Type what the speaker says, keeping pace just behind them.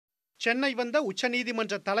சென்னை வந்த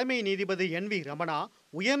உச்சநீதிமன்ற தலைமை நீதிபதி NV ரமணா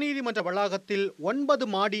உயர்நீதிமன்ற வளாகத்தில் 9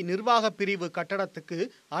 மாடி நிர்வாக பிரிவு கட்டடத்துக்கு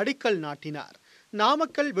அடிக்கல் நாட்டினார்.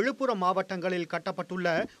 நாமக்கல், விழுப்புரம் மாவட்டங்களில் கட்டப்பட்டுள்ள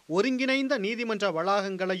ஒருங்கிணைந்த நீதிமன்ற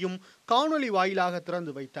வளாகங்களையும் காணொலி வாயிலாக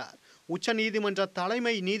திறந்து வைத்தார். உச்சநீதிமன்ற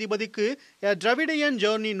தலைமை நீதிபதிக்கு டிராவிடியன்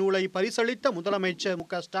ஜேர்னி நூலை பரிசளித்த முதலமைச்சர்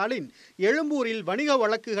மு.க.ஸ்டாலின் எழும்பூரில் வணிக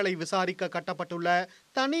வழக்குகளை விசாரிக்க கட்டப்பட்டுள்ள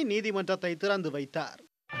தனி நீதிமன்றத்தை திறந்து வைத்தார்.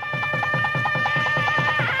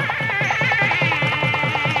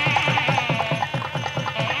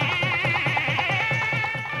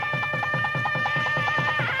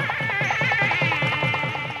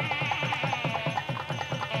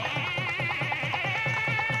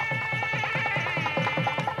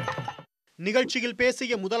 நிகழ்ச்சியில்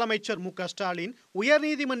பேசிய முதலமைச்சர் மு.க.ஸ்டாலின்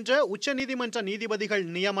உயர்நீதிமன்ற, உச்சநீதிமன்ற நீதிபதிகள்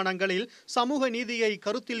நியமனங்களில் சமூக நீதியை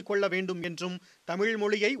கருத்தில் கொள்ள வேண்டும் என்றும் தமிழ்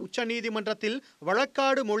மொழியை உச்சநீதிமன்றத்தில்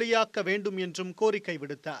வழக்காடு மொழியாக்க வேண்டும் என்றும் கோரிக்கை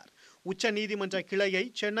விடுத்தார். உச்சநீதிமன்ற கிளையை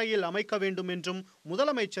சென்னையில் அமைக்க வேண்டும் என்றும்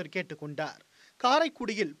முதலமைச்சர் கேட்டுக்கொண்டார்.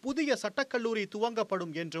 காரைக்குடியில் புதிய சட்டக்கல்லூரி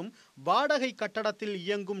துவங்கப்படும் என்றும் வாடகை கட்டடத்தில்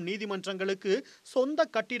இயங்கும் நீதிமன்றங்களுக்கு சொந்த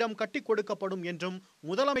கட்டிடம் கட்டிக் கொடுக்கப்படும் என்றும்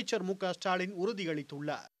முதலமைச்சர் மு.க.ஸ்டாலின்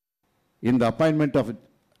உறுதியளித்துள்ளார். In the appointment of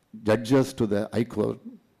judges to the High Court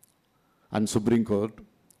and Supreme Court,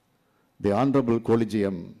 the Honorable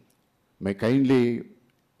Collegium may kindly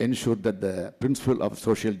ensure that the principle of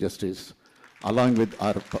social justice, along with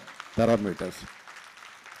our parameters.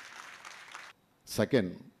 Second,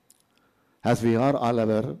 as we are all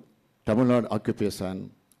aware, Tamilnadu occupies an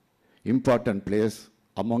important place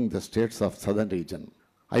among the states of southern region.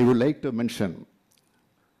 I would like to mention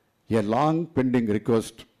a long pending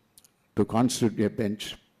request to constitute a bench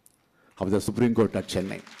of the Supreme Court at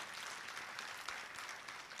Chennai.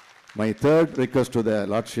 My third request to the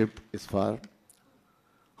Lordship is for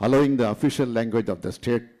allowing the official language of the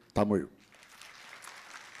state Tamil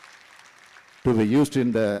to be used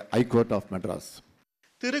in the High Court of Madras.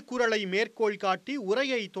 திருக்குறளை மேற்கோள் காட்டி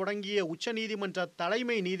உரையை தொடங்கிய உச்சநீதிமன்ற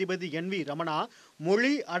தலைமை நீதிபதி NV Ramana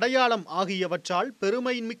மொழி, அடையாளம் ஆகியவற்றால்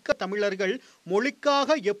பெருமைமிக்க தமிழர்கள்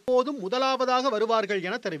மொழிக்காக எப்போதும் முதலாவதாக வருவார்கள்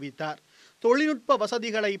என தெரிவித்தார். தொழில்நுட்ப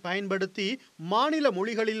வசதிகளை பயன்படுத்தி மாநில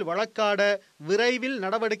மொழிகளில் வழக்காட விரைவில்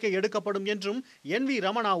நடவடிக்கை எடுக்கப்படும் என்றும் NV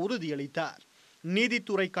ரமணா உறுதியளித்தார்.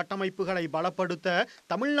 நீதித்துறை கட்டமைப்புகளை பலப்படுத்த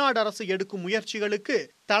தமிழ்நாடு அரசு எடுக்கும் முயற்சிகளுக்கு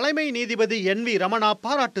தலைமை நீதிபதி NV ரமணா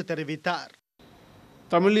பாராட்டு தெரிவித்தார்.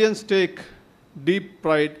 Tamilians take deep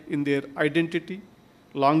pride in their identity,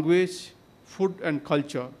 language, food and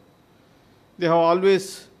culture. They have always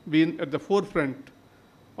been at the forefront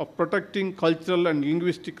of protecting cultural and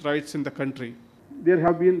linguistic rights in the country. There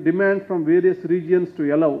have been demands from various regions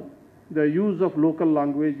to allow the use of local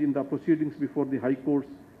language in the proceedings before the high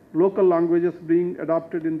courts, local languages being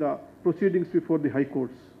adopted in the proceedings before the high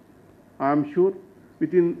courts. I am sure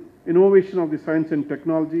within innovation of the science and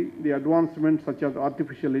technology, the advancements such as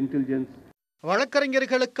artificial intelligence.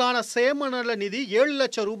 வழக்கறிஞர்களுக்கான சேமநல நிதி 7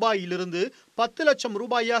 லட்சம் ரூபாயிலிருந்து 10 லட்சம்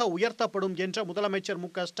ரூபாயாக உயர்த்தப்படும் என்ற முதலமைச்சர்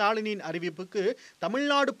மு.க.ஸ்டாலினின் அறிவிப்புக்கு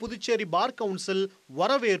Tamil Nadu, Puducherry bar council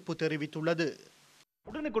வரவேற்பு தெரிவித்துள்ளது.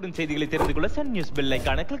 உடனுக்குடன் செய்திகளை தெரிந்து கொள்ள சன் நியூஸ் பெல்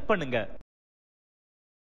ஐகானை கிளிக் பண்ணுங்க.